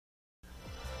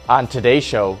On today's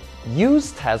show,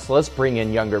 used Teslas bring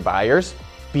in younger buyers,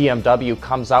 BMW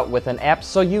comes out with an app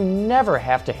so you never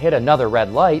have to hit another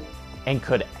red light, and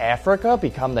could Africa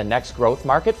become the next growth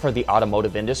market for the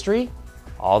automotive industry?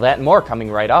 All that and more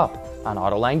coming right up on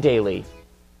Autoline Daily.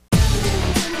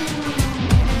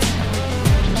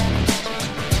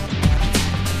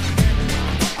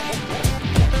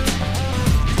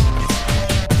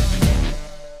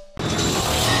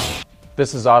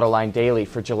 This is Autoline Daily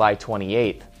for July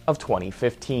 28th of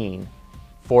 2015.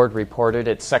 Ford reported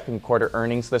its second quarter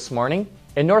earnings this morning.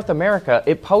 In North America,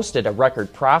 it posted a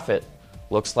record profit.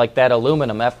 Looks like that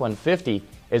aluminum F-150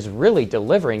 is really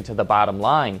delivering to the bottom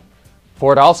line.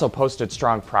 Ford also posted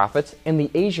strong profits in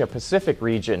the Asia-Pacific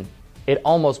region. It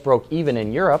almost broke even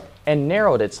in Europe and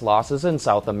narrowed its losses in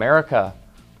South America.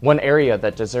 One area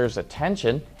that deserves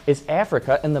attention is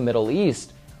Africa and the Middle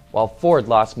East. While Ford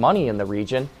lost money in the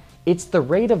region, it's the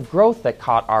rate of growth that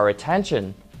caught our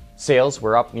attention. Sales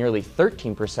were up nearly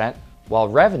 13%, while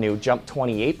revenue jumped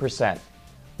 28%.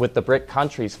 With the BRIC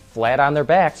countries flat on their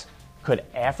backs, could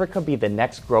Africa be the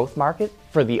next growth market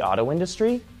for the auto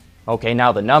industry? Okay,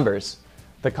 now the numbers.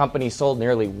 The company sold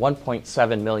nearly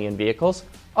 1.7 million vehicles,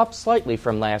 up slightly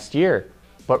from last year,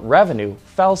 but revenue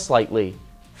fell slightly.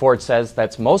 Ford says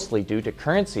that's mostly due to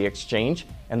currency exchange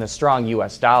and the strong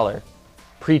US dollar.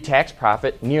 Pre-tax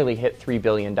profit nearly hit $3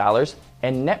 billion,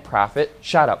 and net profit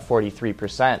shot up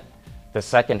 43%. The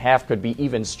second half could be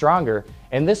even stronger,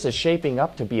 and this is shaping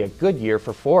up to be a good year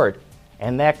for Ford.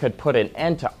 And that could put an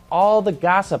end to all the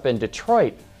gossip in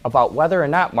Detroit about whether or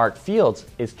not Mark Fields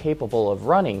is capable of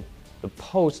running the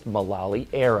post-Mulally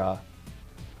era.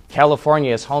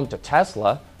 California is home to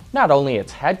Tesla, not only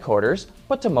its headquarters,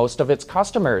 but to most of its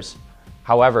customers.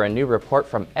 However, a new report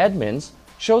from Edmunds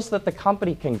shows that the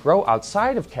company can grow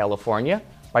outside of California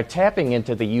by tapping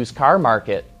into the used car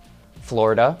market.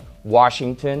 Florida,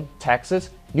 Washington,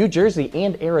 Texas, New Jersey,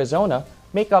 and Arizona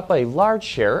make up a large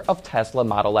share of Tesla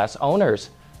Model S owners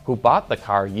who bought the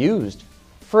car used.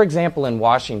 For example, in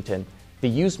Washington, the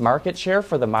used market share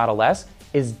for the Model S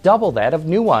is double that of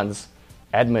new ones.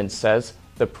 Edmunds says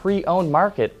the pre-owned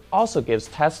market also gives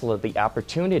Tesla the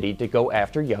opportunity to go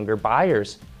after younger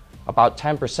buyers. About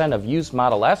 10% of used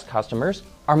Model S customers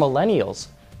are millennials,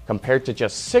 compared to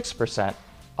just 6%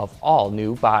 of all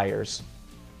new buyers.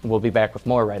 We'll be back with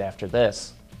more right after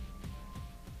this.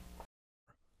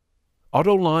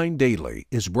 Autoline Daily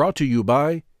is brought to you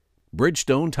by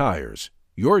Bridgestone Tires,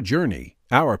 your journey,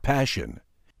 our passion.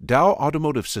 Dow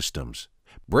Automotive Systems,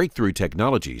 breakthrough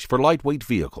technologies for lightweight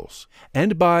vehicles.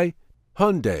 And by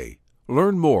Hyundai.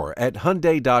 Learn more at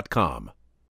Hyundai.com.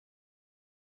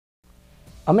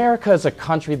 America is a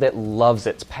country that loves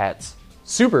its pets.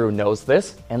 Subaru knows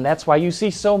this, and that's why you see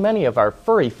so many of our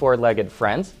furry four-legged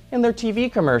friends in their TV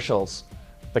commercials.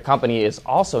 The company is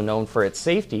also known for its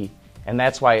safety, and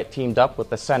that's why it teamed up with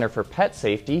the Center for Pet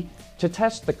Safety to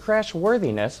test the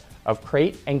crash-worthiness of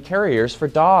crate and carriers for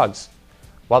dogs.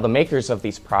 While the makers of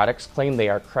these products claim they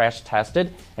are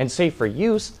crash-tested and safe for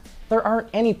use, there aren't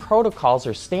any protocols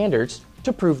or standards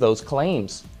to prove those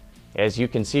claims. As you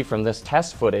can see from this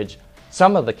test footage,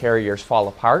 some of the carriers fall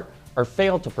apart or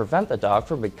fail to prevent the dog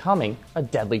from becoming a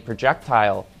deadly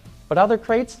projectile, but other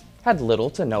crates had little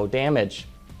to no damage.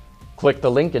 Click the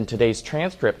link in today's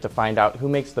transcript to find out who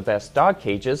makes the best dog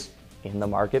cages in the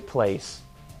marketplace.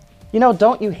 You know,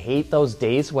 don't you hate those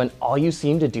days when all you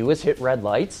seem to do is hit red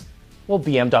lights? Well,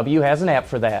 BMW has an app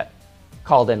for that.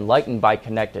 Called Enlightened by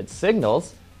Connected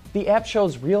Signals, the app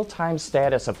shows real-time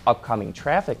status of upcoming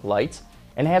traffic lights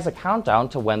and has a countdown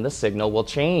to when the signal will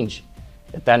change.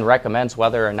 It then recommends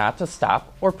whether or not to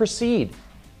stop or proceed.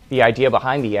 The idea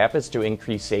behind the app is to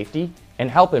increase safety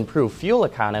and help improve fuel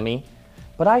economy,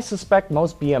 but I suspect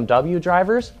most BMW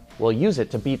drivers will use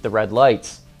it to beat the red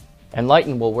lights.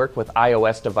 Enlighten will work with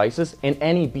iOS devices in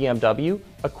any BMW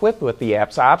equipped with the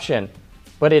app's option,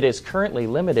 but it is currently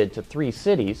limited to 3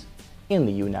 cities in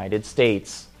the United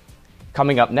States.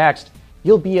 Coming up next,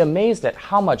 you'll be amazed at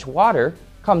how much water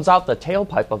comes out the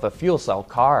tailpipe of a fuel cell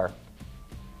car.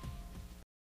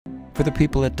 For the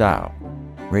people at Dow,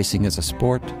 racing is a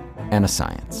sport and a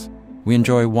science. We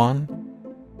enjoy one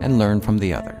and learn from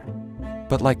the other.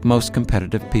 But like most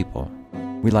competitive people,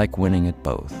 we like winning at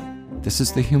both. This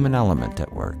is the human element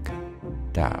at work.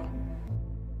 Dow.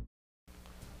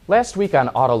 Last week on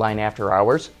Autoline After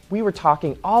Hours, we were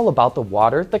talking all about the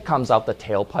water that comes out the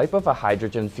tailpipe of a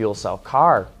hydrogen fuel cell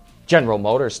car. General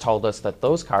Motors told us that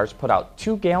those cars put out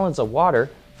 2 gallons of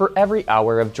water for every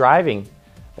hour of driving.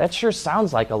 That sure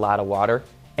sounds like a lot of water,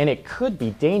 and it could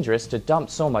be dangerous to dump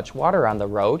so much water on the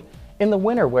road in the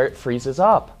winter where it freezes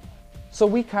up. So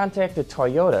we contacted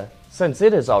Toyota since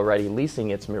it is already leasing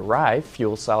its Mirai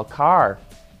fuel cell car.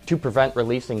 To prevent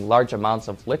releasing large amounts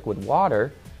of liquid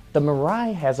water, the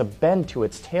Mirai has a bend to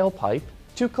its tailpipe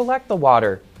to collect the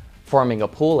water, forming a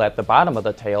pool at the bottom of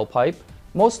the tailpipe.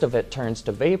 Most of it turns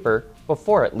to vapor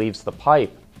before it leaves the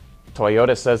pipe.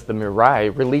 Toyota says the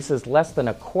Mirai releases less than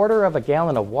 1/4 of a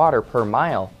gallon of water per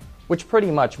mile, which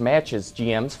pretty much matches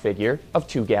GM's figure of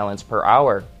 2 gallons per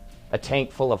hour. A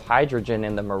tank full of hydrogen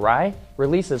in the Mirai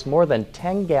releases more than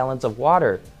 10 gallons of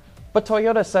water, but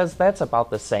Toyota says that's about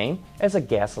the same as a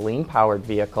gasoline-powered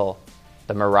vehicle.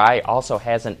 The Mirai also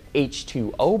has an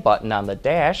H2O button on the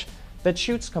dash that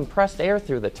shoots compressed air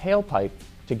through the tailpipe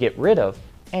to get rid of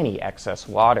any excess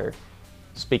water.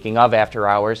 Speaking of after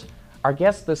hours, our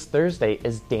guest this Thursday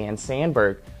is Dan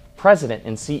Sandberg, President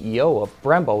and CEO of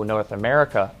Brembo North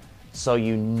America. So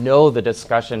you know the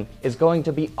discussion is going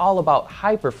to be all about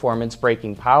high-performance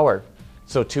braking power.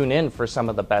 So tune in for some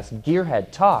of the best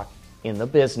gearhead talk in the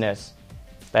business.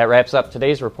 That wraps up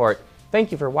today's report.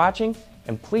 Thank you for watching,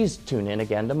 and please tune in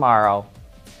again tomorrow.